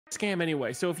scam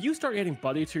anyway. So if you start adding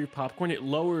butter to your popcorn, it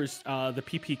lowers the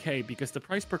PPK because the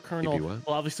price per kernel will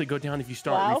obviously go down if you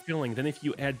start refilling. Then if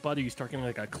you add butter, you start getting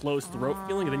like a closed throat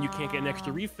feeling, and then you can't get an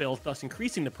extra refill, thus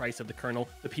increasing the price of the kernel.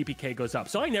 The PPK goes up.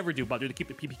 So I never do butter to keep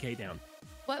the PPK down.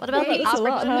 What about the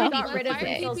popcorn? We got rid of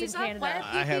it.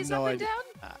 I have no idea.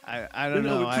 I don't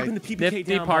know. We're keeping the PPK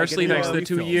down. Parsley next to the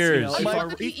 2 years. You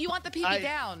want the PP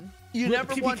down. You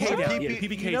never want your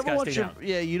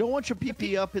PP. You don't want your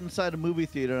PP up inside a movie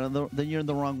theater, then you're in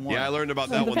the wrong one. Yeah, I learned about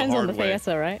that one the hard way. Depends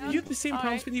on the FASA, right? You had the same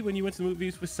problems with you when you went to the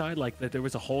movies with side, like that there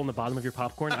was a hole in the bottom of your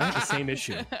popcorn. I had the same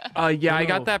issue. Yeah, I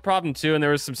got that problem too, and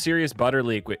there was some serious butter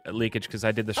leakage because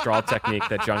I did the straw technique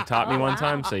that Junk taught me one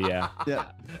time. So yeah. Yeah.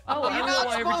 Oh, I don't know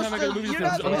why every time I go to movies,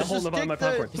 there's a hole in the bottom of my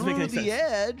popcorn. Doesn't make any sense. The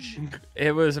edge.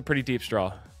 It was a pretty deep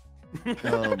straw.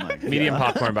 Oh my God. Medium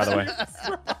popcorn, by the way.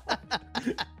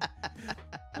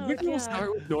 We can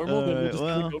start with normal, then we'll just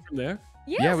kind of go from there.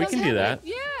 Yeah, we can do that.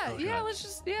 Yeah, let's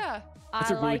just, That's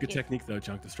a really good technique, though,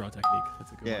 Junk, the straw technique.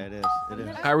 That's a good one. Yeah, it is. It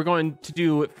is. All right, we're going to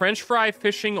do French fry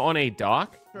fishing on a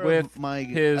dock with his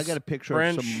I got a picture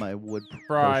French of some of my wood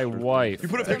fry wife. You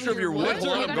put a picture of your wood? Hold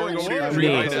on, I'm going over to your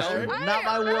Me. right now. Not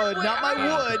my wood. Not my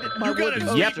wood. My You wood gotta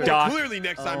poster. Yep, Doc. clearly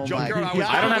next time, Oh Junkyard. my I was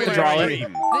God. I don't have to draw it.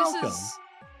 This is...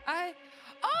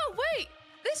 Oh, wait!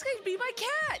 This could be my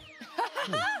cat!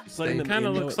 It kind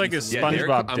of looks like his Yeah, they're-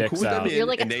 SpongeBob I'm dicks cool with them out. in, You're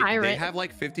like a and they tyrant. have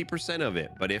like 50% of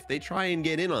it, but if they try and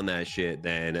get in on that shit,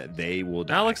 then they will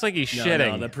die. That looks like he's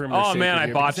shitting. the perimeter's Oh man, safer I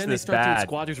here, botched because then they this start doing bad.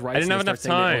 squatters' I rights didn't have and they enough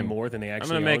start saying they own time. more than they I'm actually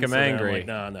gonna make own, him so then I'm angry. like,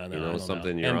 no, You know I don't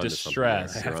something, know. you're And onto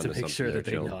distress. something I there. have You're to onto make sure something that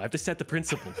they there, know. Jill. I have to set the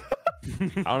principle. I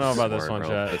don't know about this one, Bro.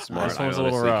 Chet. That's smart. This one's a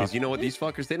little Honestly, rough. because you know what? These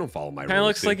fuckers, they don't follow my rules. Kind of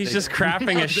looks like he's just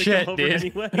crapping his shit, dude.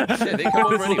 Anyway. Yeah, they come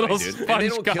over This anyway, little dude. And they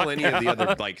don't sponge kill any of the cock.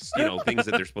 other, like, you know, things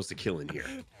that they're supposed to kill in here.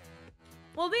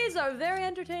 Well, these are very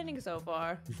entertaining so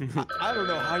far. I don't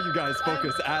know how you guys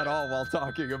focus at all while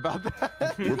talking about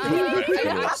that.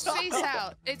 I'm space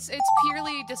out. It's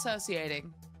purely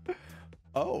dissociating.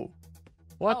 Oh.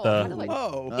 What the?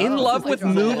 Oh. In love with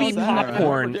movie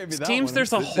popcorn. Never gave me that Seems one.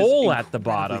 there's a This is hole at the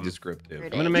incredibly bottom. descriptive. I'm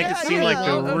gonna make it seem like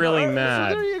they're really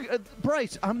mad.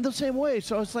 Bryce, I'm the same way,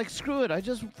 so it's like, screw it. I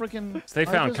just freaking. They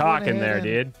found cock in there,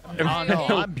 dude. Oh, no,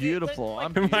 I'm beautiful.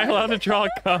 Am I allowed to draw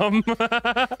cum?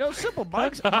 No, simple,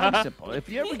 Mike's. I'm simple. If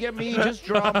you ever get me, just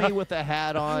draw me with a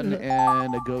hat on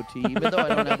and a goatee, even though I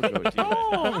don't have a goatee.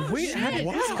 Oh, wait, how did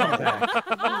this come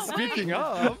back? Speaking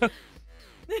of,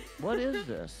 What is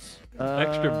this?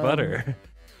 Extra butter.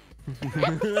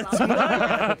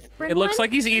 It looks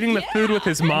like he's eating the food with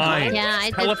his mind. Yeah, I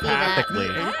did see that.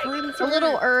 telepathically. It's a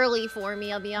little early for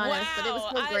me, I'll be honest, but it was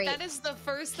still great. That is the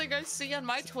first thing I see on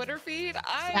my Twitter feed.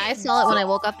 I saw it when I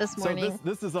woke up this so morning.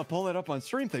 this is a pull it up on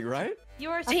stream thing, right? You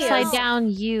are Upside down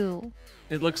you.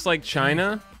 It looks like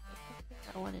China.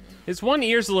 I don't want it in. His one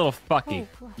ear's a little fucky.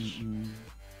 Oh, gosh.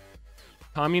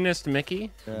 Communist Mickey?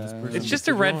 It's It's just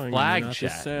a red flag,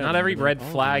 chat. Not every red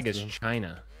flag is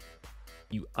China.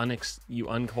 You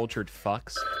uncultured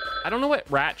fucks. I don't know what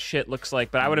rat shit looks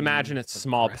like, but I would imagine it's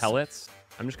small pellets.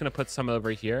 I'm just gonna put some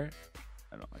over here.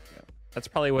 I don't like that. That's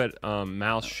probably what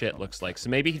mouse shit looks like. So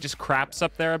maybe he just craps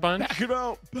up there a bunch. Back it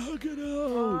out. Back it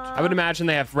out. I would imagine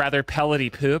they have rather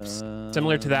pellety poops,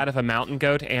 similar to that of a mountain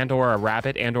goat and or a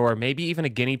rabbit and or maybe even a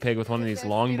guinea pig with one of these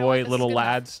long boy little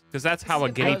lads. Because that's how a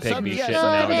guinea pig be shitting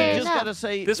nowadays. You just gotta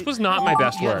say, This was not my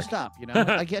best you gotta work. stop, you know?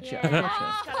 I get you. I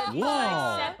get you.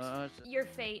 Whoa. Your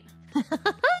fate.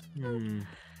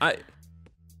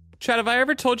 Chad, have I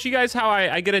ever told you guys how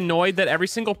I get annoyed that every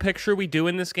single picture we do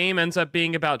in this game ends up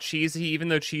being about Cheesy, even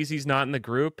though Cheesy's not in the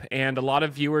group, and a lot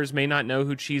of viewers may not know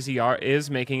who Cheesy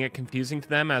is, making it confusing to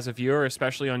them as a viewer,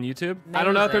 especially on YouTube. I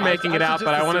don't know if they're making it out,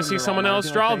 but I want to see someone else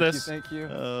draw this. Thank you.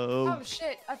 Oh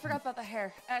shit! I forgot about the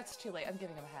hair. It's too late. I'm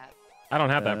giving him a hat. I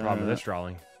don't have that problem with this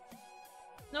drawing.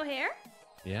 No hair?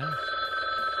 Yeah.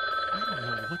 I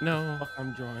don't know what the fuck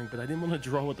I'm drawing, but I didn't want to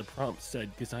draw what the prompt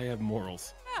said because I have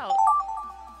morals. Out.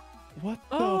 What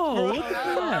the Oh, fuck? look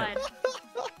at that.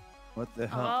 What the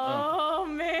hell? Oh,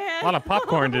 man. A lot of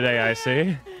popcorn today, I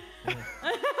see. All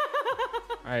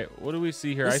right, what do we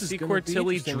see here? This I is see gonna be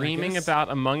Cortilli interesting, I dreaming guess. about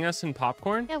Among Us and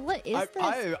popcorn. Yeah, what is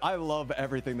this? I love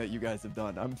everything that you guys have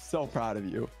done. I'm so proud of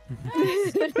you. Mouse,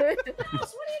 what are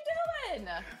you doing?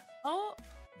 Oh.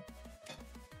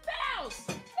 Mouse!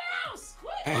 Mouse!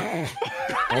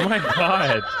 Oh my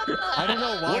god. I don't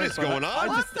know why. What is going on? I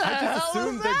just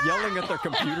assumed that yelling at their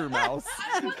computer mouse.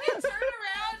 I fucking turn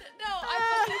around. No,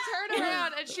 I fucking turn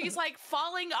around and she's like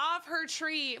falling off her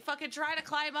tree, fucking trying to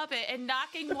climb up it and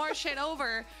knocking more shit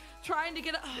over, trying to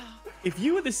get. If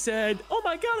you would have said, "Oh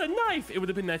my god, a knife," it would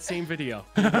have been that same video.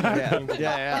 Yeah.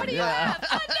 What do you have?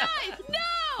 A knife?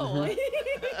 No!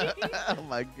 Oh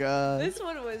my god. This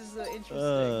one was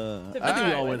interesting. I think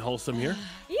we all went wholesome here.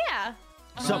 Yeah.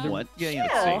 Somewhat. Yeah,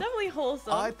 Definitely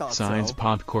wholesome. I thought Science so.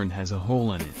 popcorn has a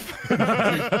hole in it.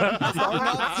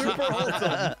 Not super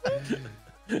wholesome.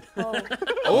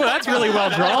 Oh, that's really well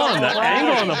drawn. That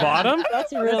angle on the bottom.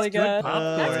 That's really good.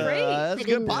 That's great. That's I good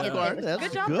didn't get popcorn. it. That's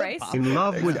Good job, good Bryce. popcorn. In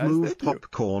love with Thanks, guys. move Thank you.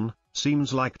 popcorn.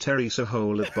 Seems like Teresa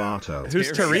Hole at Barto.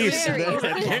 Who's Therese? We got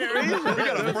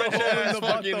a fresh ass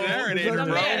fucking narrator, The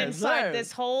bro. man inside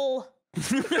this hole.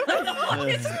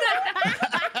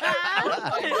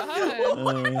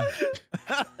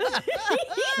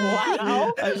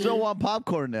 Wow. I still want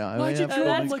popcorn now. Why'd you have draw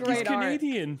that's him like great he's art.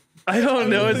 Canadian? I don't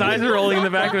know. His eyes are rolling in the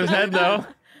back of his head, though.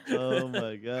 Oh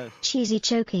my god. Cheesy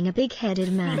choking a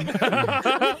big-headed man. Yep.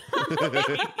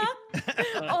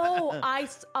 Oh,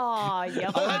 that's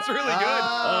really good.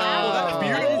 Oh, that's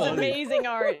beautiful. That is amazing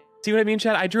art. See what I mean,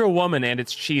 Chad? I drew a woman, and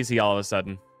it's cheesy all of a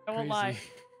sudden. I won't lie.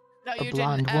 No, A you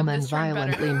blonde didn't. woman This turned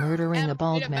better. violently murdering Em, a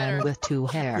bald read it man better. with 2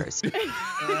 hairs.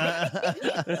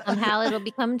 Somehow it'll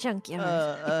become junkyard.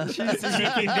 And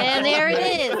there it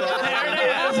is.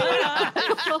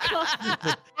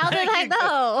 How did I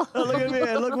know? Oh, look at me.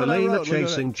 Look what I Elena wrote. Look at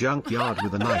chasing junkyard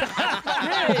with a knife.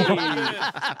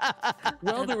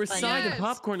 Well, there was That's side funny. and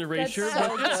popcorn erasure, That's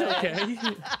so but that's good. okay.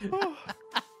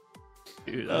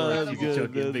 Dude, Oh, I that's like good,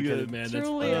 joking, that's big-headed good. man. That's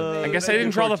Truly funny. amazing. I guess I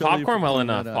didn't draw the popcorn well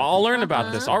enough. I'll learn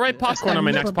about this. I'll write popcorn on my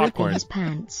next SpongeBob ripping popcorn. his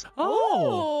pants.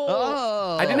 Oh,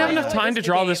 Oh. I didn't have enough like time to this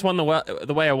draw game. this one the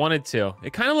way I wanted to.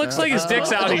 It kind of looks like his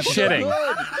dick's out. He's shitting.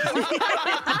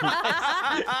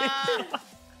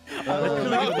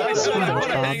 Hang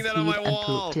that on my SpongeBob peed and wall.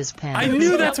 pooped his I pants.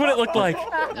 knew that's what it looked like.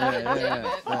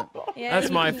 Yeah, That's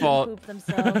you my can fault. Poop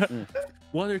themselves.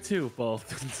 one or two,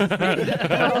 both.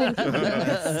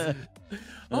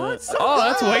 Oh,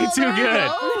 that's way too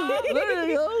good. There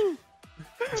you go.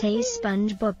 Taste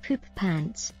SpongeBob poop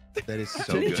pants. That is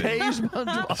so good.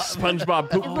 SpongeBob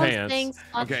poop pants.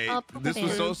 Okay, this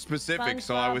was so specific,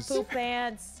 so I was. Poop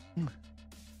pants.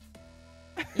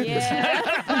 Yeah.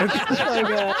 So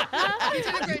good. You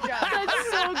did a great job.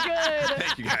 That's so good.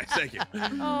 Thank you guys. Thank you.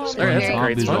 Oh, Sorry, that's a SpongeBob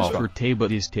great is all SpongeBob. for Tay,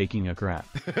 but is taking a crap.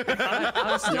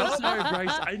 I'm so sorry,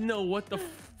 Bryce. I know what the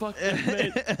fuck that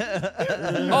meant.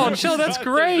 Oh, chill, that's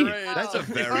great. That's a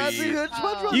very. That's a good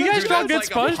SpongeBob. You guys Dude, draw that's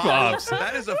good like a SpongeBobs.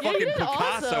 That is a you fucking did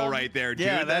Picasso awesome. right there, dude.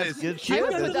 Yeah, that that's is. good I shit.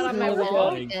 would put that on my That's wall.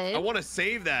 funny. I want to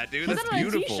save that, dude. Put That's that on a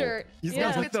beautiful. t-shirt. He's Yeah.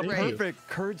 got like the That's great. perfect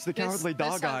Courage the Cowardly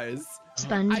Dog this eyes.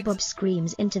 SpongeBob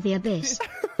screams into the abyss.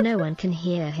 No one can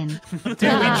hear him. Dude, we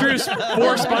drew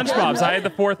 4 SpongeBobs. I had the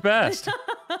 4th best. I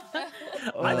thought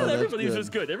that's everybody was good.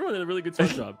 just good. Everyone did a really good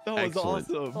SpongeBob. That was Excellent.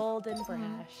 awesome. Golden Brash.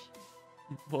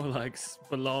 More like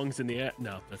belongs in the air.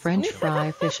 No, that's French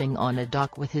fry fishing on a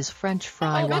dock with his French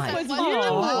fry Oh, this wife. was you.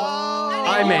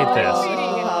 I made this.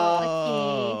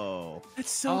 Oh.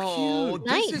 That's so Oh, cute.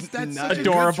 this is that's such a good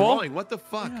Adorable. drawing. What the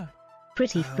fuck?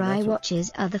 Pretty fry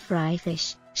watches other fry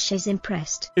fish. She's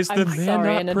impressed. Is the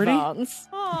man not pretty? Aww.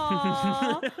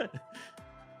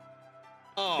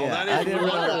 Oh, Yeah, that I is didn't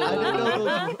wonderful. know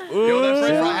that Yo, that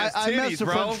French Yeah, fry has I messed titties, the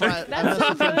bro. French fry. I That's messed so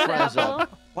the French good, fries up.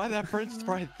 Apple. Why that French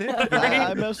fry thick?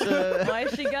 I messed Why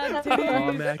she got Oh, titties?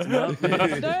 I'm acting up. She a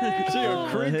Damn.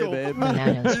 crinkle. Hey, babe.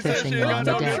 Bananas fishing shit on got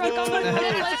the no deck. Truck on the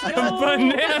head, let's go.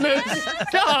 Bananas.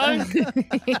 God.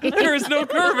 There is no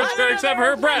curvature except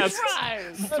her breasts.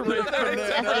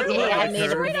 Definitely I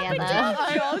made a banana.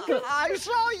 I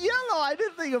saw yellow. I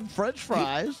didn't think of French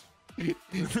fries. Onion,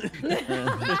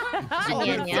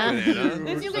 yeah.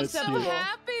 You look so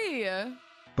happy.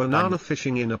 Banana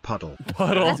fishing in a puddle.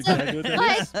 Puddle.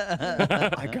 What?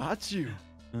 I got you.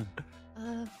 Dude,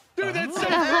 that's so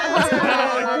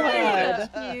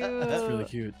That's really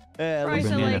cute. Yeah, Bryce, I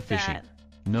Banana like fishing. that.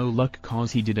 No luck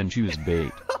cause he didn't choose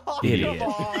bait. Idiot.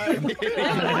 Idiot.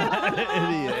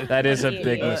 That is a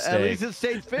big At mistake. least it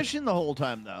stayed fishing the whole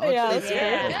time, though. Yeah, It's-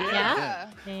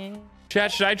 Yeah.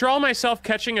 Chat, should I draw myself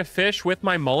catching a fish with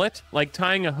my mullet? Like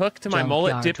tying a hook to my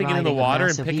mullet, Junkyard dipping it in the riding a water,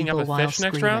 and massive picking up eagle a while fish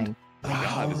next screaming. round?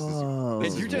 God, this is. Oh,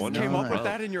 This You is just came up with wonderful.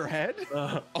 that in your head?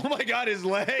 Oh my God, his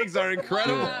legs are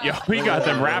incredible. Yo, we got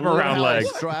them wraparound legs.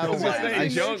 I was gonna say,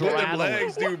 joke what them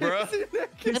legs do, bro.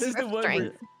 This is the one where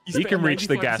Strength. you You can spent reach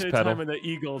the 95% gas of pedal. time on the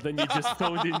eagle, then you just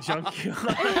phoned in junkyard.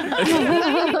 You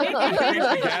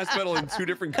the gas pedal in 2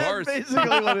 different cars. Basically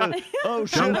what it is. Oh,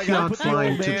 shit, I gotta Junkyard put the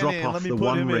flying old to man drop in. off Let me the put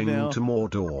One him in Ring now. to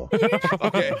Mordor.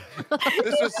 Okay,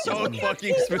 this was so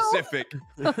fucking specific.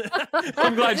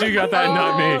 I'm glad you got that, and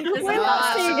not me. We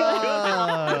lost you.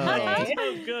 Oh. So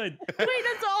good. good. Wait,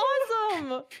 that's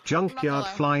awesome. Junkyard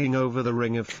flying over the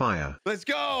ring of fire. Let's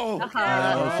go.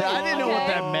 I didn't know what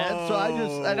that meant, so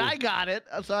I got it.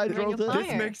 So I drove this.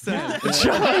 This makes sense.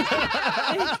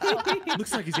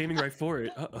 Looks like he's aiming right for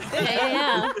it.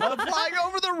 Yeah. I'm flying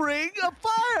over the ring of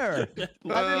fire. You're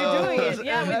doing it.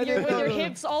 Yeah, with your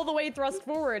hips all the way thrust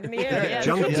forward in the air. Yeah.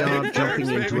 Junkyard jumping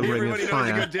into a ring of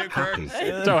fire. Happy.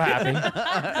 So happy.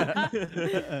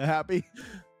 Happy.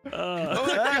 Oh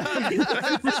my God.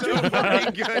 So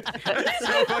fucking good.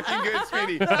 So fucking good,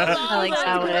 Speedy. I like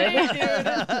that one.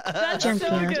 That's so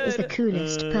Junkyard is the good.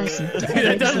 coolest person to That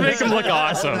ever does make exist. him look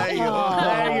awesome. Thank you.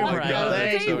 Oh my God.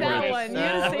 Thank Save you. that one. You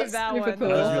gotta save that one. That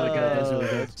was really good. That was really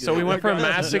good. So we went from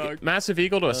massive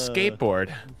eagle to a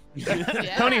skateboard.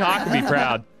 Tony Hawk would be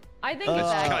proud. I think it's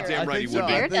That's accurate. goddamn right, he would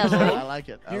be. Daredevil. I like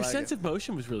it. Your sense of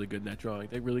motion was really good in that drawing.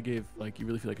 They really gave, like, you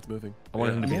really feel like it's moving. I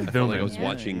wanted him to be I felt like I filming. was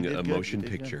watching did a good, motion you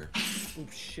did good. picture. Oh,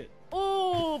 shit.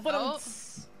 Oh, but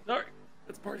Sorry.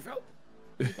 That's party foul.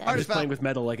 I'm Party just foul. playing with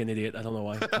metal like an idiot. I don't know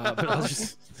why. But I'll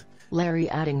just... Larry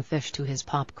adding fish to his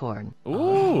popcorn. Ooh.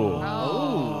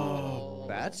 Oh.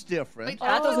 That's different.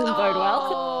 that doesn't bode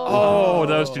well. Oh,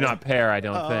 those do not pair, I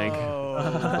don't think.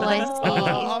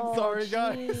 I'm sorry,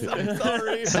 guys. I'm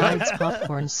sorry. Sides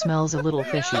popcorn smells a little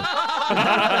fishy. Oh,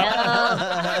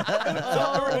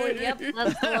 yep,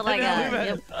 that's what I got.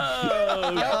 Yep.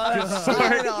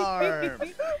 Sidearm.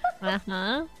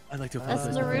 Uh-huh. I like to That's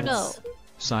apologize. Naruto.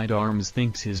 Sidearms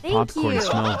thinks his Thank popcorn you.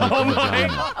 smells like Oh a my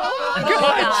vagina. Oh,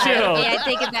 God, chill. Okay, I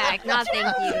take it back. Not thank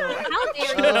you. How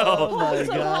dare you? Oh my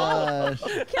gosh.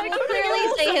 Can you clearly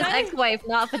say his ex-wife,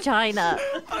 not vagina?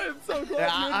 I'm so glad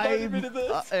Yeah, you invited me to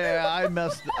this. I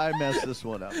messed this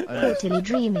one up. I messed Totally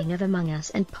dreaming of Among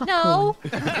Us and popcorn. No.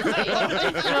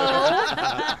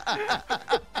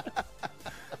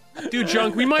 No. Dude,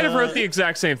 Junk, we might have wrote the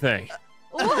exact same thing.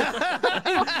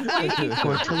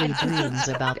 Cortilli dreams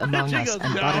about Among Us and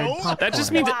buttered popcorn. That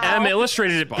just means M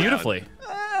illustrated it beautifully.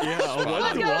 Yeah,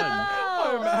 1 to 1.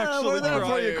 I'm actually We're there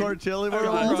for you, crying. Cortilli. We're I'm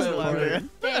all crying for laughing. you.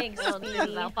 Thanks,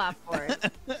 I'll popcorn.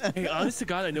 Hey, honest to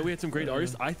God, I know we had some great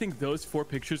artists. I think those 4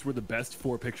 pictures were the best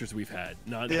 4 pictures we've had.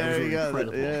 Not There those you were go.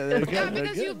 incredible. Yeah, there you go. Yeah, They're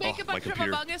because you good. make a my bunch of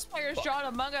computer. Among Us players draw an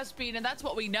Among Us bean, and that's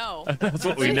what we know. That's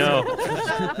what we know.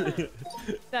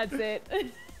 That's it.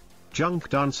 Junk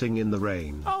dancing in the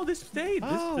rain. Oh, this stayed.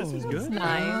 This was good.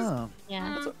 Nice. Ah.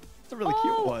 Yeah. It's a really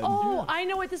cute one. Oh, I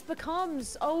know what this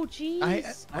becomes. Oh, jeez.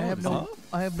 I have no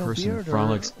Person beard.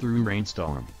 frolics through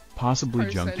rainstorm. Possibly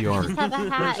Person. junkyard. Have a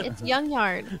hat. It's Young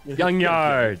Yard. Young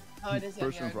Yard. Oh, it is Young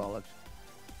Person Yard. frolics.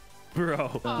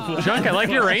 Bro. Junk, I like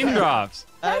your raindrops.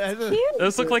 That's cute.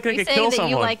 Those look like they You could say kill that someone.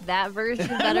 you like that version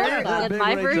better than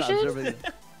my version?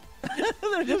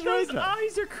 They're just Those raindrops.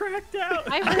 eyes are cracked out.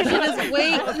 My version is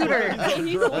way cuter.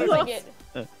 He's losing it.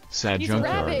 Sad He's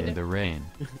junkyard rabid. in the rain.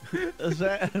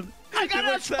 I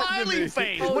got a smiley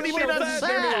face. What do you mean I'm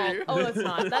sad? Oh, that's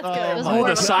not. That's good. Oh,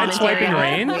 the side swiping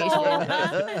rain?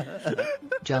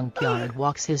 Junkyard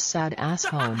walks his sad ass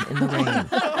home in the rain.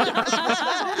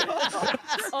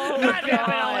 Oh,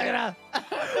 God.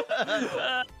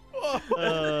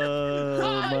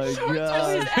 Oh my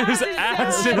god. His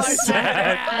ass is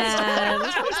sad.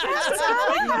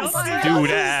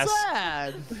 Dude ass.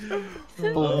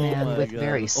 Old man with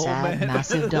very sad,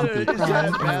 massive dumpy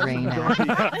crying in the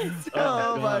rain.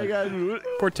 Oh my god.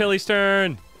 Cortilli's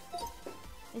turn.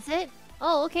 Is it?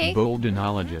 Oh, okay.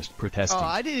 Boldenologist protesting. Oh,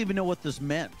 I didn't even know what this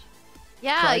meant.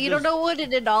 Yeah, So I you don't just- know what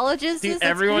an enologist is? Dude, That's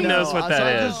everyone cute. knows what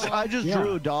that is. I just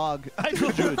drew a dog. I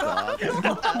just drew a dog.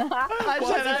 I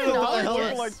said I don't know what the hell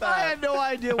Like it was. that? I had no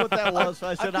idea what that was, so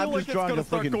I said I'm just drawing a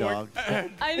freaking dog. I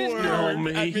just Oh, know.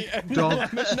 me. Dog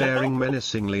staring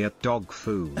menacingly at dog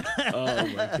food. Oh,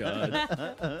 my God.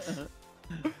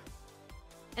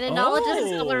 An enologist is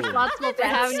someone responsible for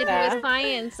having to do That's with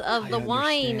science of the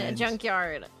wine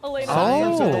junkyard.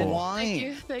 Science of the Oh.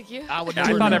 wine. Thank you. I would I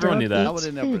never thought know. everyone knew that. I Dog would've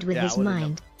eats never- food with yeah, I his would've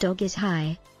mind. Dog is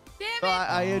high. So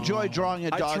I enjoy drawing a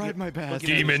I dog. tried my best.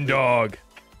 Demon dog.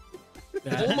 Oh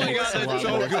my God, that's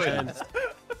so good. sense.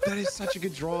 That is such a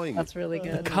good drawing. That's really The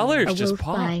good. colors A just wolf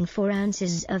pop. buying 4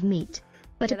 ounces of meat,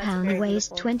 but Yeah, a that's pound very weighs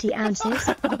beautiful. 20 ounces.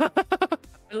 I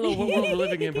don't know what world we're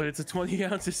living in, but it's a 20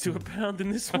 ounces to a pound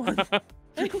in this one.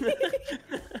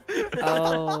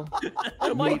 Oh.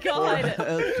 Oh my god.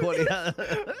 20. That's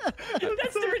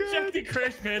the rejected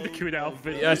Crash Bandicoot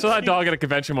outfit. Yeah, I saw that dog at a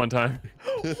convention one time.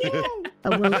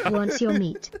 A wolf wants your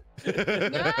meat.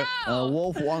 A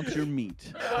wolf wants your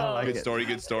meat. I like Good it. story,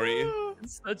 good story.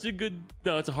 It's such a good.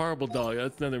 No, it's a horrible dog.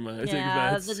 That's never mind. I take it Yeah,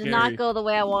 back. that It's did scary. not go the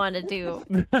way I wanted to.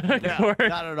 Yeah,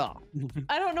 not at all.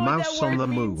 I don't know what Mouse that on word the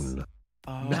means. moon.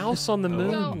 Mouse on the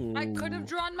moon. So I could have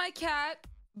drawn my cat,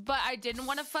 but I didn't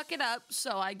want to fuck it up,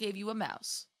 so I gave you a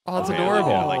mouse. Oh, that's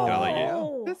adorable. I like that. I like it.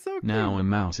 Oh. That's so cute. Now a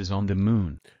mouse is on the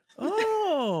moon.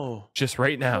 Oh. Just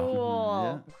right now.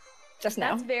 Cool. Just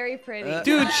now. That's very pretty.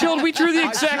 Dude, Chilled, we drew the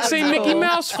exact same Mickey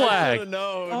Mouse flag.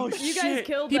 Oh, You guys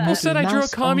killed People that. said I drew a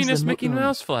Mouse communist owns the Mickey moon.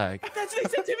 Mouse flag. That's what they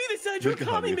said to me. They said I drew a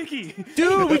commie Mickey.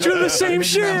 Dude, we drew the same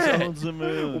shit.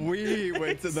 We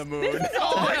went to the moon.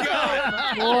 Oh my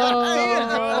god!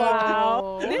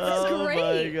 Wow. This is great.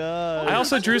 Oh my god. I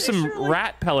also drew some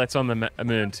rat pellets on the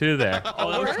moon too there.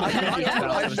 Oh, that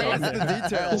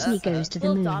was Disney goes to the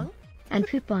Little moon dong. and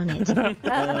poop on it.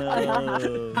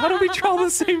 How do we draw the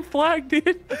same flag,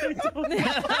 dude?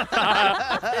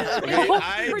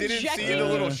 I didn't see the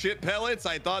little shit pellets.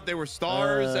 I thought they were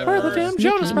stars. Where are the damn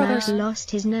Jonas Mickey Mouse Brothers?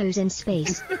 lost his nose in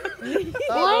space.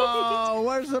 Oh,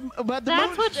 where's the but the That's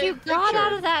moon what you got picture?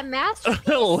 out of that master.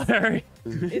 Larry.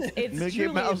 It's Mickey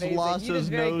truly Mouse amazing. lost You did his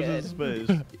very nose in good.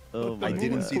 space. Oh my I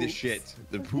didn't god. see the shit.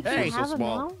 The poop Hey, was so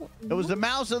small. It was the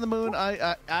mouse on the moon.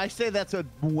 I say that's a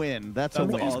win. That's a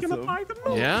win.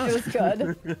 awesome. Yeah. It was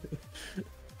good.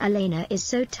 Elena is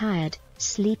so tired,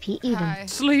 sleepy even. Hi.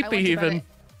 Sleepy even.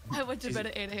 I went to bed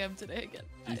at 8 a.m. today again.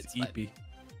 She's It's fine. eepy.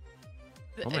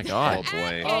 Oh my god. Oh boy.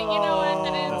 Okay, you know what?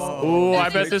 It is. Ooh, I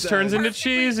bet this turns into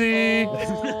cheesy.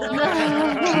 Cheesy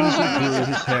blew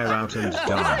his hair out and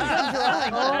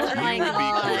died. Oh my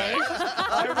god.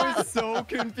 I was so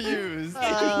confused.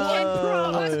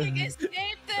 Fucking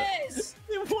escape this!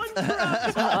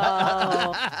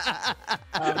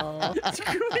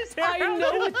 I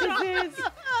know what this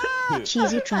is.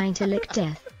 Cheesy trying to lick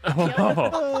death. Oh.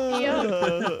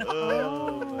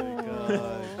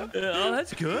 Oh,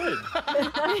 that's good.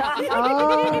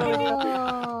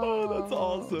 Oh, that's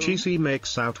awesome. Cheesy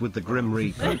makes out with the Grim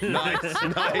Reaper.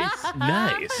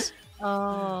 Nice.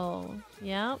 Oh.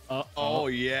 Yep. Oh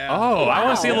yeah. Oh, I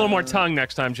want to see a little more tongue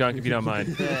next time, Junk, if you don't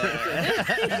mind. Because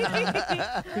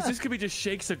this could be just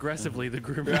shakes aggressively, the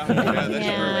Grim Reaper.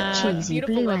 Yeah. Cheesy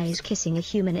beautiful blue lips. eyes kissing a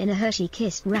human in a Hershey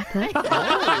Kiss wrapper.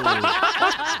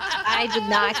 I did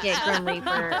not get Grim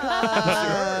Reaper.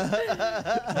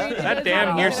 That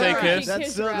damn hearsay kiss.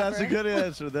 That's a good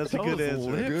answer. That's a good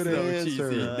answer. Good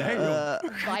answer.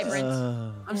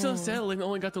 Vibrant. I'm so sad Elena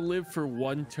only got to live for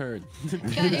one turn. You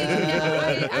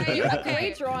have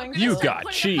great drawings. You Start got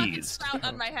putting a fucking cheese. Sprout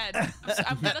on my head.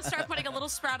 I'm gonna start putting a little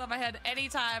sprout on my head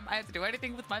anytime I have to do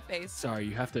anything with my face. Sorry,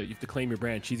 you have to claim your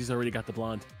brand. Cheesy's already got the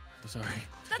blonde. I'm sorry.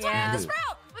 That's why I have the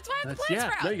sprout. That's why I have the plant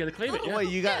sprout. No, you gotta claim it. Yeah. Wait,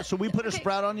 you got so we put a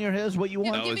sprout on your head. Is what you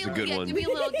want? That was a good one. Give me a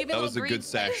little That was a green good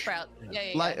sash. sprout.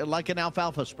 Yeah. Like an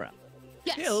alfalfa sprout.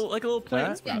 Yes. Yeah, like a little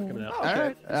plant sprout Yeah. coming out. All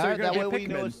right. So you're gonna That way get we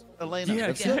know Pikmin. it's Elena. Yeah,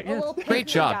 That's exactly. A little Great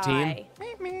job, pink team.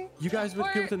 guy. You guys would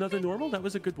go with another normal? That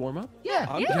was a good warm up. Yeah.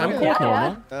 I'm cool with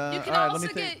normal. You can all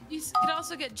right,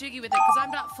 also get jiggy with it because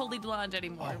I'm not fully blonde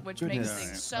anymore, which makes goodness.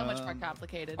 things so much more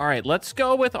complicated. All right, let's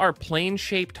go with our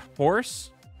plane-shaped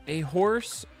horse. A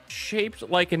horse shaped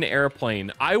like an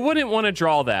airplane. I wouldn't want to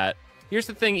draw that. Here's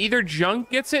the thing. Either Junk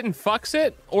gets it and fucks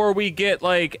it, or we get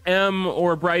like M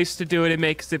or Bryce to do it and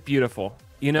makes it beautiful.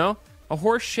 You know? A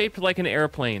horse shaped like an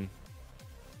airplane.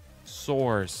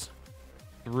 Soars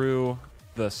through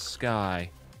the sky.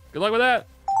 Good luck with that.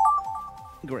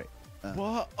 Great.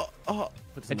 What? I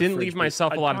didn't leave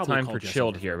myself a lot of time for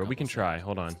chilled here, but we can try.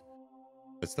 Hold on.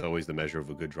 That's always the measure of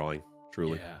a good drawing.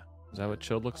 Truly. Yeah. Is that what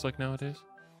chilled looks like nowadays?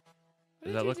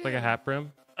 Does that look like a hat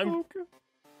brim? I'm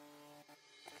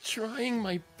trying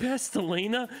my best,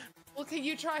 Elena. Well, can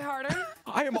you try harder?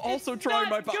 I am also trying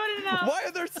my best. good enough. Why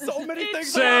are there so many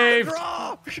things Saved. I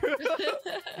have to drop?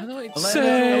 How do I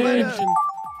Saved.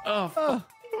 Oh, fuck.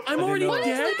 I'm already What is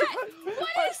dead. that?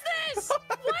 What is this?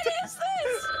 What is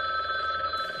this?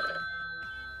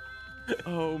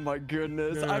 Oh my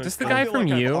goodness! Yeah. I Is this the I guy feel from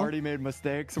like You? I've already made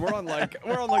mistakes. We're on like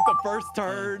the first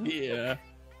turn. Yeah.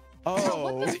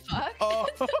 Oh. What the fuck? Oh.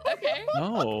 Okay.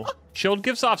 No. Chilled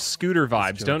gives off scooter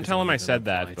vibes. joke Don't is tell him only I said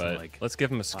gonna that, apply to, but like, let's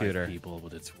give him a 5 scooter. people,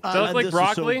 but it's Does that look like this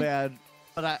broccoli? Is so bad,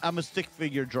 but I'm a stick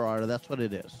figure drawer. That's what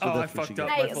it is. So Oh, I that's what fucked you up.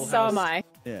 get. My Hey, full so house. am I.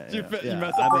 Yeah, You yeah.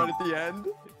 mess I up mean, right at the end.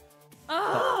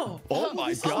 Oh. Oh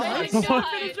my Oh my god!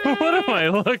 god. What am I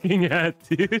looking at,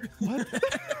 dude?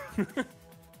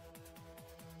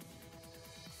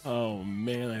 Oh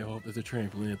man, I hope there's a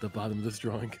trampoline at the bottom of this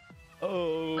drawing.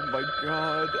 Oh my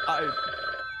god!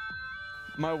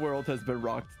 My world has been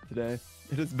rocked today.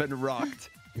 It has been rocked.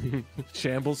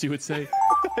 Shambles, you would say?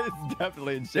 It's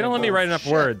definitely in shambles. They don't let me write enough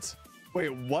words. Wait,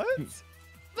 what? Wait,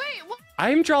 what?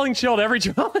 I'm drawing chilled every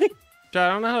drawing. I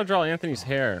don't know how to draw Anthony's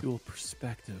hair. Dual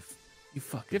perspective. You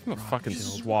fucking Give him a rock, fucking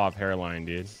Chilled. suave hairline,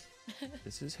 dude.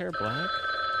 Is his hair black?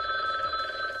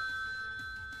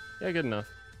 Yeah, good enough.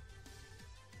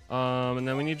 And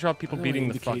then we need to draw people beating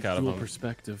the fuck out of them.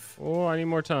 Perspective. Oh, I need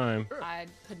more time. I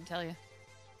couldn't tell you.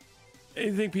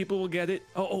 You think people will get it?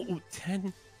 Oh,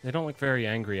 10. They don't look very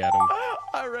angry at him.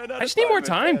 I ran out. I just need more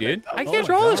time, dude. I can't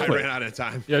draw this quick. I ran out of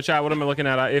time. Yo, chat, what am I looking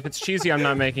at? If it's cheesy, I'm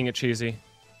not making it cheesy.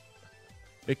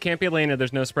 It can't be Elena.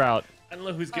 There's no Sprout. I don't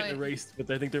know who's getting erased, but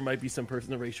I think there might be some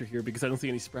person erasure here because I don't see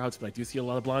any Sprouts, but I do see a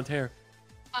lot of blonde hair.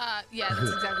 Yeah,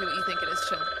 that's exactly what you think it is,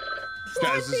 Chill.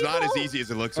 Guys, this is not as easy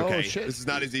as it looks, okay? shit. This is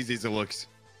not as easy as it looks.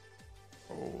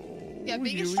 Yeah,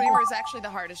 being a streamer is actually the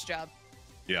hardest job.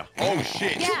 Yeah. Oh,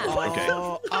 shit. Yeah. Okay.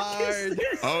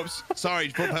 Oops. Sorry,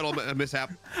 full pedal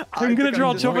mishap. I'm going to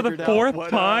draw Chill for the 4th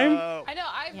time? I know,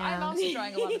 I'm also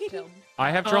drawing a lot of Chill.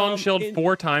 I have drawn Chilled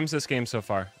 4 times this game so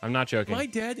far. I'm not joking. Am I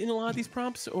dead in a lot of these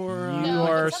prompts, or You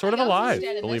are sort of alive,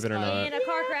 believe it or not. In a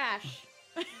car crash.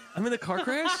 I'm in a car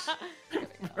crash?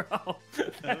 Bro,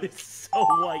 that is so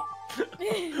white.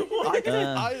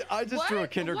 I just drew a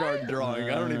kindergarten drawing.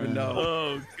 I don't even know.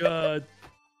 Oh, God.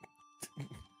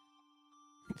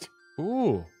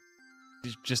 Ooh.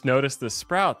 You just noticed the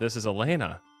Sprout. This is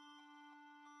Elena.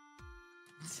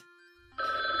 I'm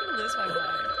gonna lose my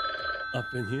mind. Up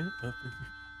in here, up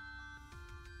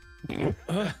in here.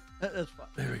 That's fine.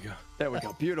 There we go. There we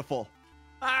go. Beautiful.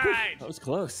 All right. That was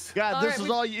close. God, this is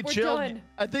all you, Chill.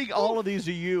 I think all of these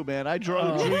are you, man. I drew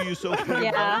you so pretty.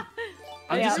 Yeah.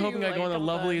 I'm just hoping I go on a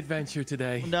lovely adventure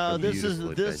today. No, this is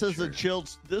a chilled.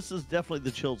 This is definitely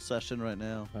the chilled session right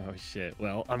now. Oh shit!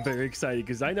 Well, I'm very excited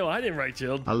because I know I didn't write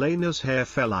chilled. Elena's hair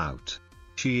fell out.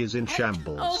 She is in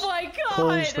shambles. Oh my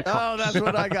Calls the God. Oh, that's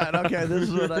what I got. Okay, this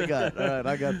is what I got. All right,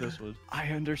 I got this one. I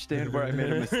understand where I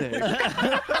made a mistake.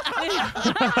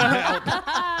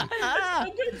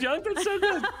 Good junk. That's so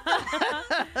good.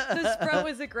 The Sprout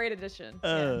was a great addition.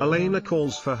 Elena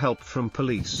calls for help from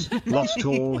police. Lost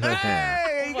all her hair.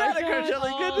 Hey, you got it,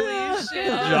 Cartelli.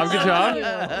 Good Good job.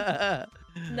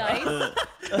 Nice.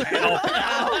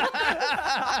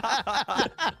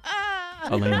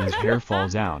 Elena's hair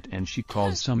falls out and she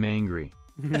calls some angry.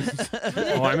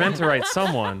 Oh, I meant to write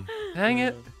someone. Dang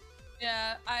it.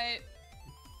 Yeah,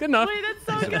 Good enough. Wait,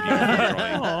 that's so good.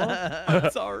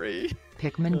 I'm sorry.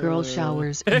 Pikmin girl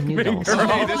showers and noodles.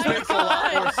 Okay, this makes a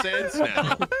lot more sense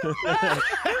now.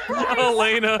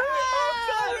 Elena.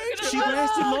 She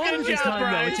lasted longer this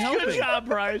time, though. It's helping. Good job,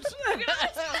 Bryce.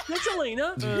 That's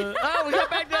Elena. Oh, we got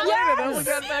back to Elena. Then we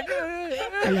got back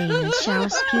to Elena's shower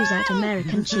spews out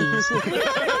American cheese. Looks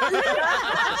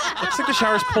like the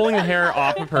shower's pulling the hair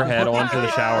off of her head onto the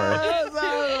shower.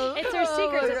 It's her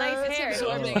secret to nice hair.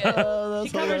 absorbing it.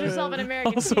 She covers herself in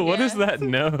American Also, cheese. what is that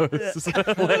nose?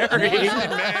 Larry.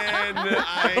 Man,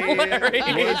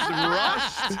 I was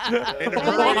rushed and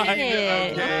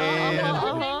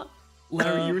hurried.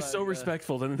 Larry, you were so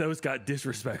respectful, then those got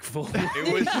disrespectful.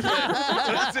 It was. Listen,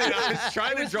 I was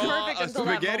trying to draw a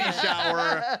spaghetti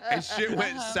shower, and shit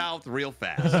went south real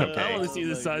fast. Okay. I want to see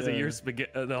the size of your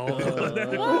spaghetti. What?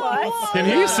 Can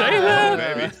you say that?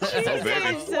 Oh, baby. Oh,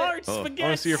 baby. Large I spaghetti.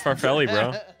 want to see your farfelli,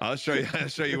 bro. I'll show you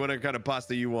what kind of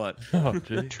pasta you want. Oh,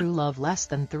 gee. True love less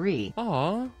than 3.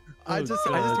 Aw. I just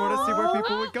want to see where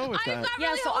people would go with that.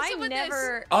 Yeah, so I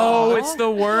never. Oh, it's the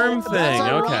worm thing. That's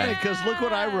Okay. ironic, because look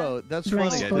what I wrote. That's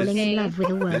Bryce funny. falling in love with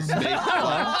a worm. This makes a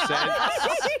lot of sense.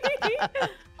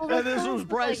 And this was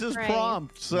Bryce's Like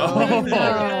prompt. So. Oh,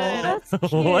 that's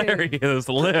cute. Larry, those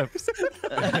lips.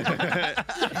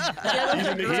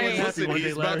 Listen,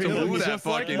 he's about to woo that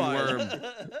fucking worm.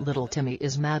 Little Timmy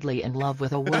is madly in love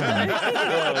with a worm.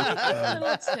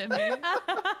 Little Timmy.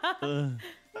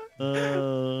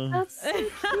 That's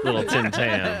Little Tin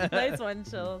Tan. nice one,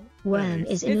 Chill. Worm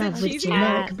is in Is it love with cheesy?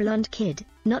 generic blonde kid.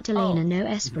 Not Elena, no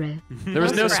Espro. There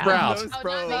was no Sprout. No Oh,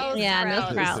 Sprout. not me. Yeah, no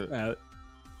Sprout. Sprout.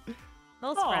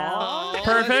 No Sprout.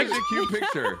 Perfect. That's a cute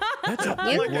picture. That's a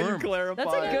Like big worm. clarify.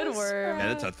 That's a good worm. Yeah,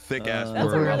 that's a thick ass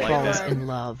That's a worm. I Worm really like falls that. in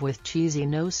love with cheesy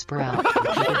no sprout. No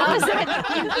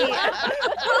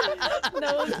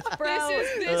Sprout.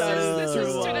 This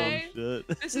is today.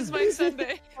 This is my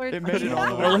Sunday. It made it all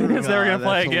the way. Elena's never gonna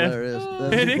play again.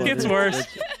 And it gets worse.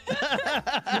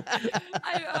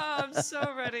 I'm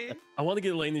so ready. I want to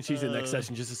get Elaine and cheese in the next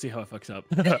session just to see how it fucks up.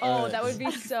 Oh, that would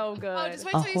be so Oh, good. just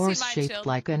wait A till you horse see mine, shaped Chill.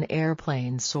 like an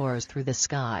airplane soars through the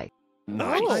sky.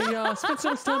 Nice. I spent so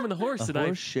much time on the horse that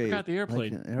I forgot the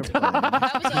airplane.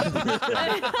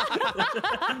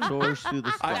 Soars through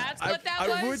the sky. That's what that I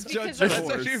was. would judge because the I That's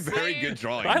was actually a very good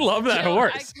drawing. I love that Chill,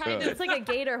 horse. I kind of It's like a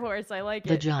gator horse. I like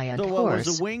The it. giant So what, was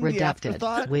horse, the wing the redacted,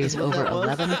 afterthought? weighs Is that what over that was?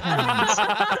 11 pounds.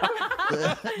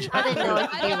 I didn't know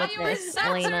what to do I thought with you were this,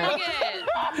 Elena. censoring it.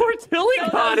 Poor Tilly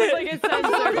got It's it. like a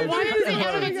sensor. Why is it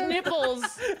out of its nipples?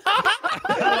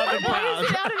 Why is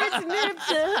it out of its nips?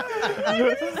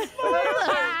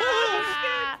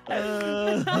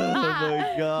 Oh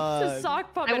my god. It's a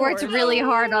sock puppet I worked horse. really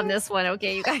hard on this one,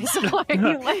 okay, you guys? Why are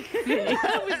you laughing?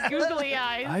 That was googly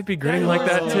eyes. I'd be grinning like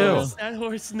that too. That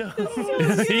horse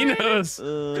knows. He knows.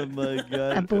 Oh my A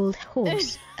god. bald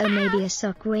horse, or maybe a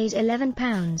sock weighs 11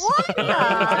 pounds. Maybe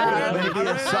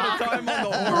a sock. Time on the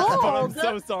horse, but I'm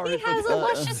so sorry. He has a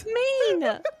luscious mane.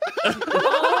 Oh,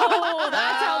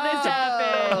 that's how this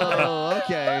happened. Oh,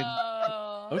 okay.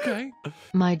 Okay.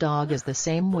 My dog is the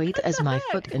same weight as my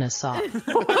foot in a sock.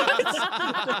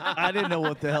 I didn't know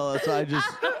what the hell, so I just.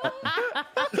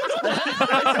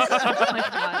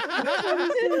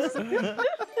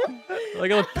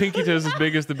 Like a pinky toe's as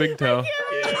big as the big toe.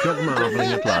 Dog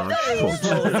marbling at large foot.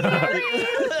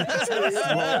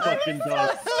 Small fucking dog.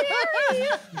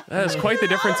 That is quite the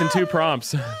difference in 2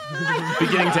 prompts,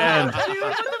 beginning to end.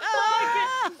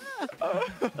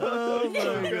 Oh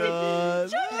my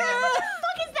god.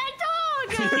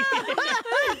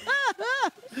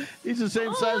 He's the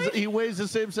same size. He weighs the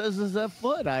same size as that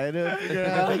foot. I had to figure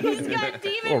out how to He's got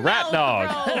demon Oh, rat mouth, dog.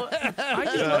 bro. I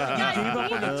just love that you gave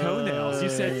up on the toenails. You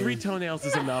said 3 toenails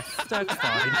is enough. That's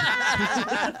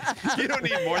fine. You don't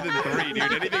need more than 3,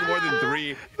 dude. Anything more than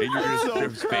 3, and you're just Oh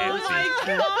fancy. my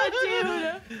god,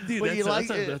 dude. Dude, But that's, you like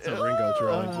that's a Ringo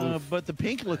drawing. but the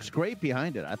pink looks great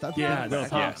behind it. I thought. the Yeah, pink no,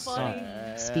 was yes.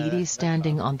 Speedy's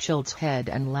standing on Child's head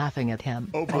and laughing at him.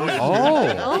 Oh boy. I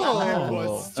Oh.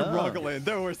 was struggling.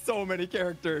 There were so many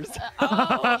characters.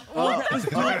 That was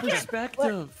good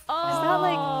perspective. Okay, I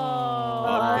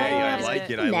like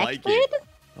it. I like it.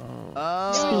 Speedy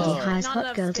Oh. hires Not hot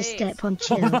enough girl to space. step on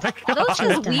Chill. Are those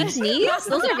just weak Dies. knees?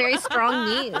 Those are very strong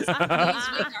knees. These weak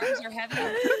arms are heavy.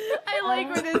 I like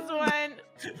where this went.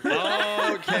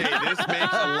 Okay, this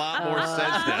makes a lot more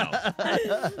sense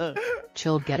now.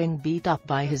 Chill getting beat up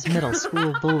by his middle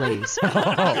school bullies. Chill,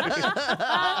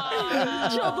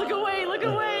 look away, look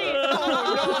away.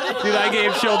 Dude, I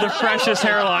gave Shield the freshest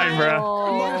hairline, bro.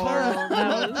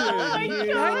 That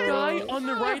guy on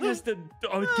the right has the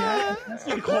dad. He's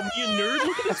gonna call me a nerd.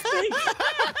 Look at his face.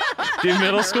 Dude,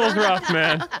 middle school's rough,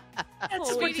 man.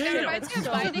 Sweetie, that reminds me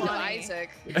of Binding of Isaac.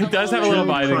 It does have a little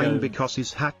Chill biting. crying because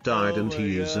his hat died and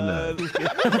he is a nerd.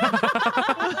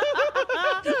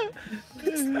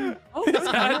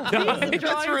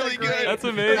 That's really good. That's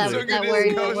amazing. That's so That good. word, It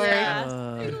that goes word.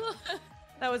 down.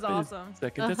 That was awesome.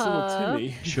 Second, that's a little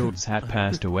Timmy. Child's hat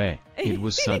passed away. It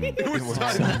was sudden. It was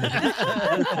sudden.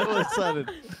 It was sudden.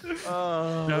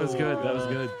 That was good. That was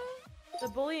good. The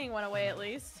bullying went away at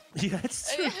least. Yeah,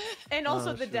 that's true. And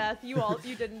also the death. You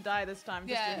didn't die this time.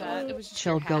 Just your Yeah, head. it was just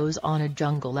Chill your hat. goes on a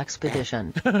jungle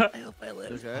expedition. Okay.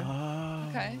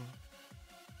 Okay.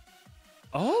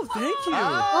 Oh, thank you.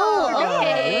 Oh,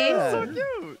 okay. yeah. So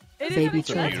cute. It is Baby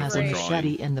actually Chill has a great.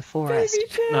 machete in the forest.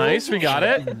 Nice, we got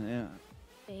it. Yeah.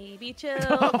 Baby chill.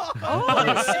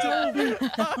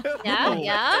 Yeah,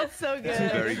 yeah. That's so good.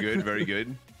 Very good. Very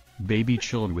good. Baby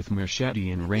chilled with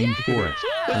machete in rainforest.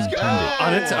 Let's Intended. Oh,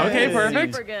 that's okay,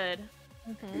 perfect. Super good.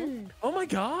 Oh my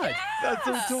god.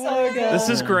 That's so good. This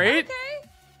is great.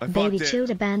 I Baby fucked it. Chill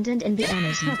abandoned in the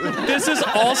Amazon. This is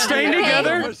all staying Okay. The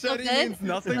together. machete Okay. means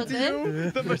nothing to Okay.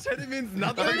 you? The machete means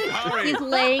nothing? He's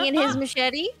laying in his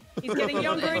machete. He's getting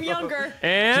younger and younger.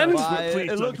 And Why, Please it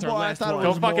don't looked turn more. I last thought it one.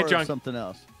 was Don't fuck it, more Junk. something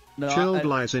else. No, Chilled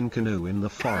lies in canoe in the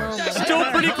forest. still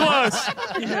pretty close.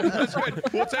 That's good.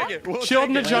 We'll take it. We'll Chilled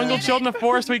in the take it. jungle, chilled in the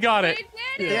forest. We got it.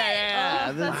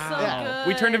 yeah. That's so good.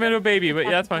 We turned him into a baby, but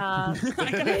yeah, that's fine.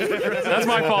 That's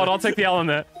my fault. I'll take the L on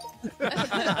that.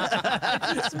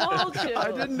 Small chill.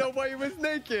 I didn't know why he was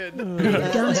naked.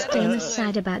 John Stamos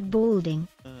sighed about balding.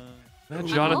 Not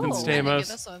Jonathan I didn't get Stamos.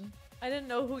 this one. I didn't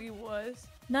know who he was.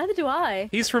 Neither do I.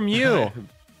 He's from you.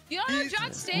 You don't know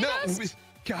John Stamos? No,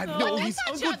 God, No, no, that's he's not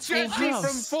Uncle John Jesse Stamos.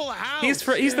 from Full House. He's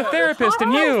the therapist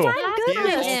in you. Thank He is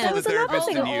goodness. also That was the another therapist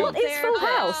thing. in you. What is Full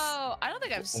House? Oh, I don't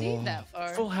think I've seen that far.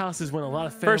 Full House is when a lot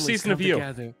of First families season come of You.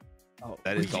 together.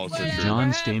 That is also true.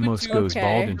 John Stamos goes Okay.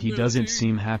 bald and he doesn't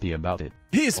seem happy about it.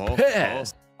 He's Oh,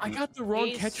 pissed. I got the wrong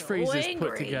He's so catchphrases put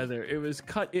angry. together. It was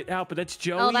cut it out, but that's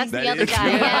Joey. Oh, that's That the other is guy.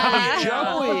 true. Yeah.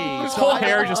 Joey. His So whole I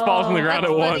hair didn't- just falls on the ground at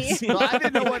That's once. funny. So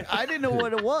I didn't know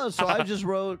what it was, so I just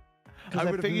wrote. I Because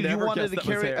I would've figured you never wanted to guessed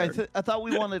that was carry. hair. I thought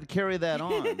we wanted to carry that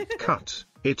on. Cut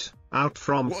it out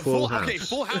from Well, Full House. Okay,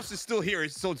 Full House is still here,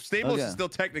 so Stamos Okay. is still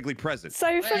technically present.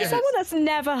 So from someone that's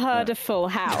never heard of Full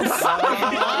House, Why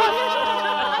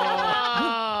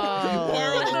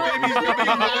are all the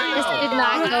This did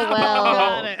not go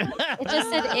well. It just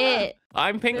said it.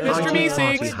 I'm Pink Mr. Party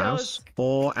Meeseeks. house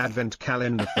or advent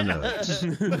calendar for nerds.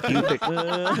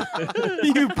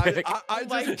 You pick. I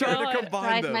just tried to combine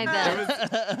Tried them. my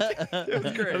best. It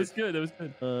was great. That was good. That was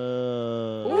good.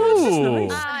 Ooh.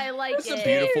 I like That's it. a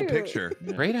beautiful picture.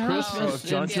 Great house. Oh, if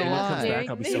John Cena comes back,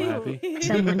 I'll be so happy.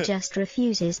 Someone just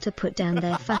refuses to put down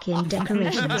their fucking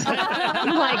decorations. Oh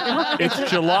my god. It's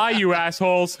July, you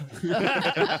assholes.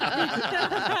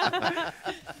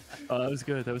 Oh, that was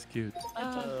good. That was cute.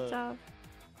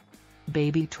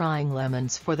 Baby trying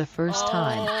lemons for the first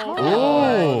time.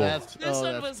 Oh. This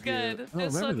one was good. This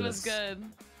one remember was this. good.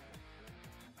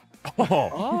 Oh.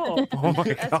 Oh. Oh my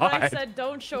That's why I god. said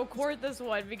don't show Court this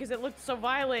one because it looked so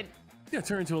violent. Yeah,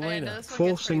 turn into Alright, Elena. this one gets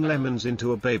Forcing pretty lemons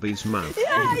into a baby's mouth.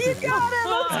 Yeah, you got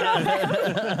it. bad.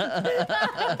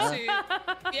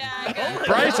 Yeah, I got it.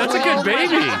 Bryce, that's a good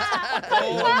baby.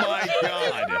 Oh my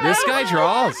god. This guy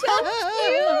draws.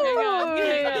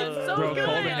 It's so Bro, good.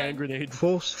 call the hand grenade.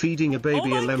 Force feeding a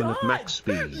baby a lemon at max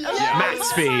speed. Max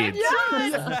speed.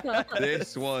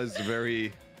 This was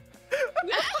very.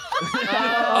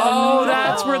 Oh,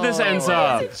 that's where this ends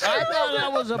up. I thought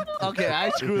that was a. Okay, I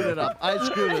screwed it up. I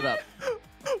screwed it up.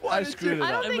 I screwed it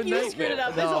I up. don't think you screwed it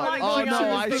up. There's a No, lot oh going no, on.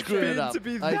 I screwed it up. To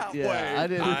be I that way.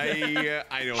 didn't.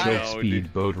 I don't Show know.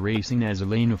 speedboat racing as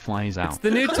Elena flies out. The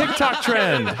new TikTok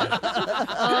trend.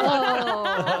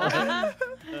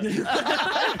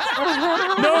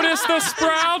 Notice the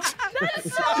sprout.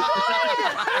 That's so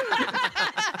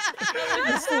good.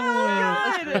 That's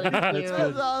good. It's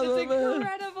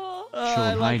incredible.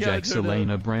 Show hijacks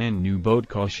Elena brand new boat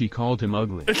cause she called him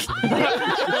ugly.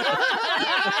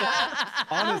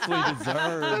 Honestly,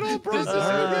 deserved. That's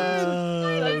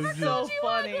so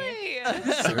funny.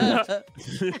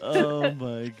 Oh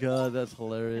my god, that's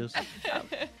hilarious.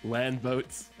 Land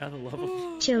boats. Gotta love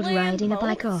them. Child riding a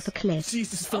bike off a cliff.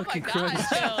 Jesus fucking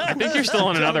Christ. I think you're still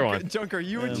on another one. Junk, are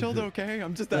you and Chilled okay?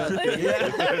 I'm just asking.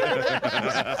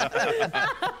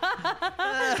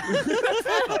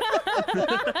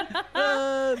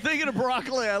 Thinking of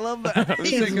broccoli, I love that. Child I don't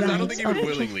rides think he would off a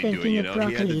willingly cliff do it, thinking you of know?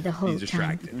 broccoli the whole He's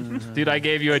time. distracted. Dude, I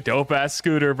gave you a dope ass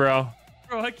scooter, bro.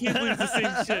 Bro, I can't believe it's the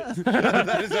same shit.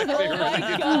 That is actually really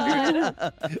good.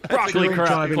 Broccoli Child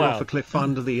driving off a cloud. cliff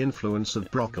under the influence of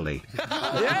broccoli.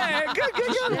 Yeah,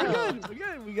 good.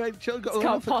 We got Chill go.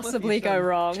 Can't possibly go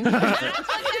wrong.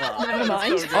 Never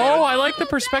mind. Oh, I like the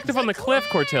perspective on the cliff,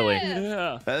 Cortilli.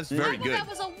 Yeah. That's very good. That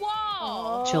was a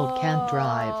wall. Chilled can't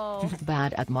drive.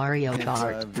 Bad at Mario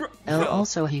Kart. Oh,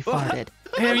 also he farted.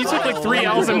 Damn, you took like 3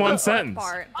 L's in one sentence.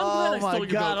 Part. Oh my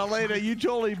god, Elena, you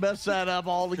totally messed that up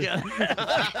altogether.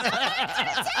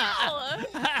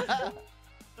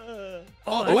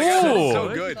 Oh my god, that's so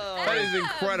Ooh. good. That is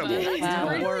incredible.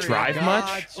 Drive much?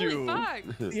 Got you.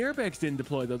 The airbags didn't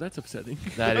deploy though. That's upsetting.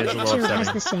 That is a little Child has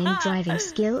upsetting. the same driving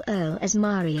skill Earl as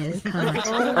Mario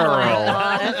Kart.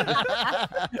 Earl.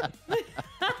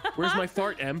 Where's my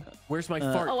fart, Em? Where's my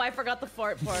fart? Oh, I forgot the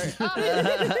fart part.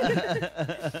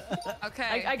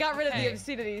 Okay. I got rid of the okay.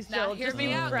 obscenities, Now Jill. hear Just me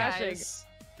you out, crashing. guys.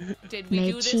 Did we do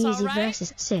Made this Cheesy all right?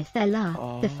 versus Sith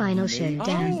Ella, the final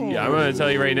showdown. Yeah, I'm gonna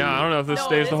tell you right now. I don't know if this No,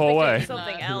 stays it's the whole because way. of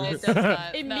something It else. does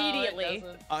not. Immediately. No, it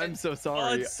doesn't. I'm so Oh,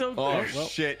 sorry. it's so Oh good. Well,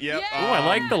 shit, yep. Oh, I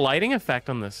like the lighting effect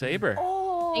on the saber.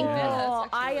 Oh, Thank goodness,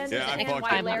 I actually. Yeah, I understand fucked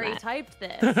why it. Larry typed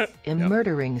this. In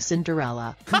murdering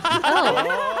Cinderella.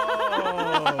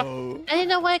 Oh. I didn't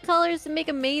know what colors to make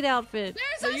a maid outfit.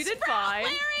 So you did fine.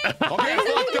 Okay,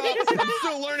 fucked up. I'm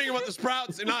still learning about the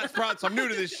sprouts and not sprouts. I'm new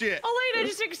to this shit. Elena,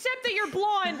 just accept that you're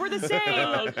blonde. We're the same.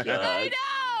 I know.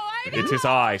 It's his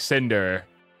eye, Cinder.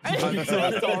 I'm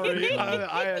so sorry.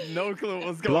 I had no clue what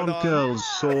was going Blonde on. girls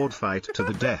sword fight to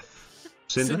the death.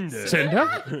 Cinder?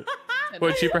 Cinder?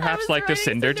 Would she perhaps like to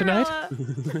cinder tonight? I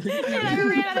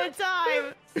ran out of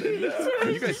time. Are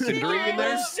you guys cindering in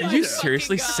there? Are you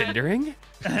seriously cindering?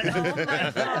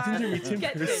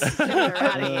 Get this Cinder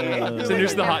out of here.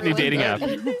 Cinder's the hot new dating app.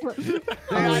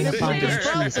 Elena finds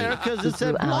cheesy, who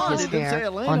threw out his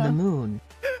hair on the moon.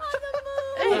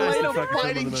 Elena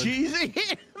fighting cheesy.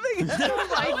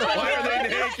 Why are they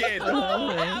naked?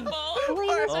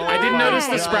 I didn't notice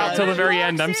the sprout till the very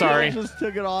end. I'm sorry. Just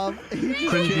took it off.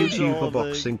 Cringe YouTuber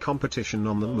boxing competition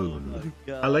on the moon.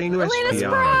 Elena Elena SPR.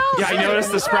 Sprout! Yeah, I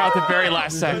noticed the sprout the very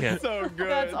last second. So good.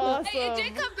 That's awesome. Hey, it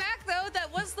did come back though.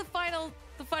 That was the final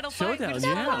fight. Showdown, We just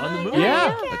yeah, won. on the moon.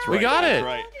 Yeah, That's we right, got that's it.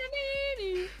 Right.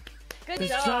 Good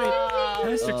There's job. giant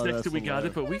asterisks Oh, next that's to we got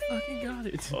it, hilarious. but we fucking got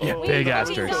it. Yeah, big got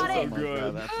it. asterisk. We got it. Oh my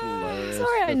god, that's hilarious.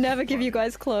 Sorry, I never give you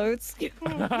guys clothes.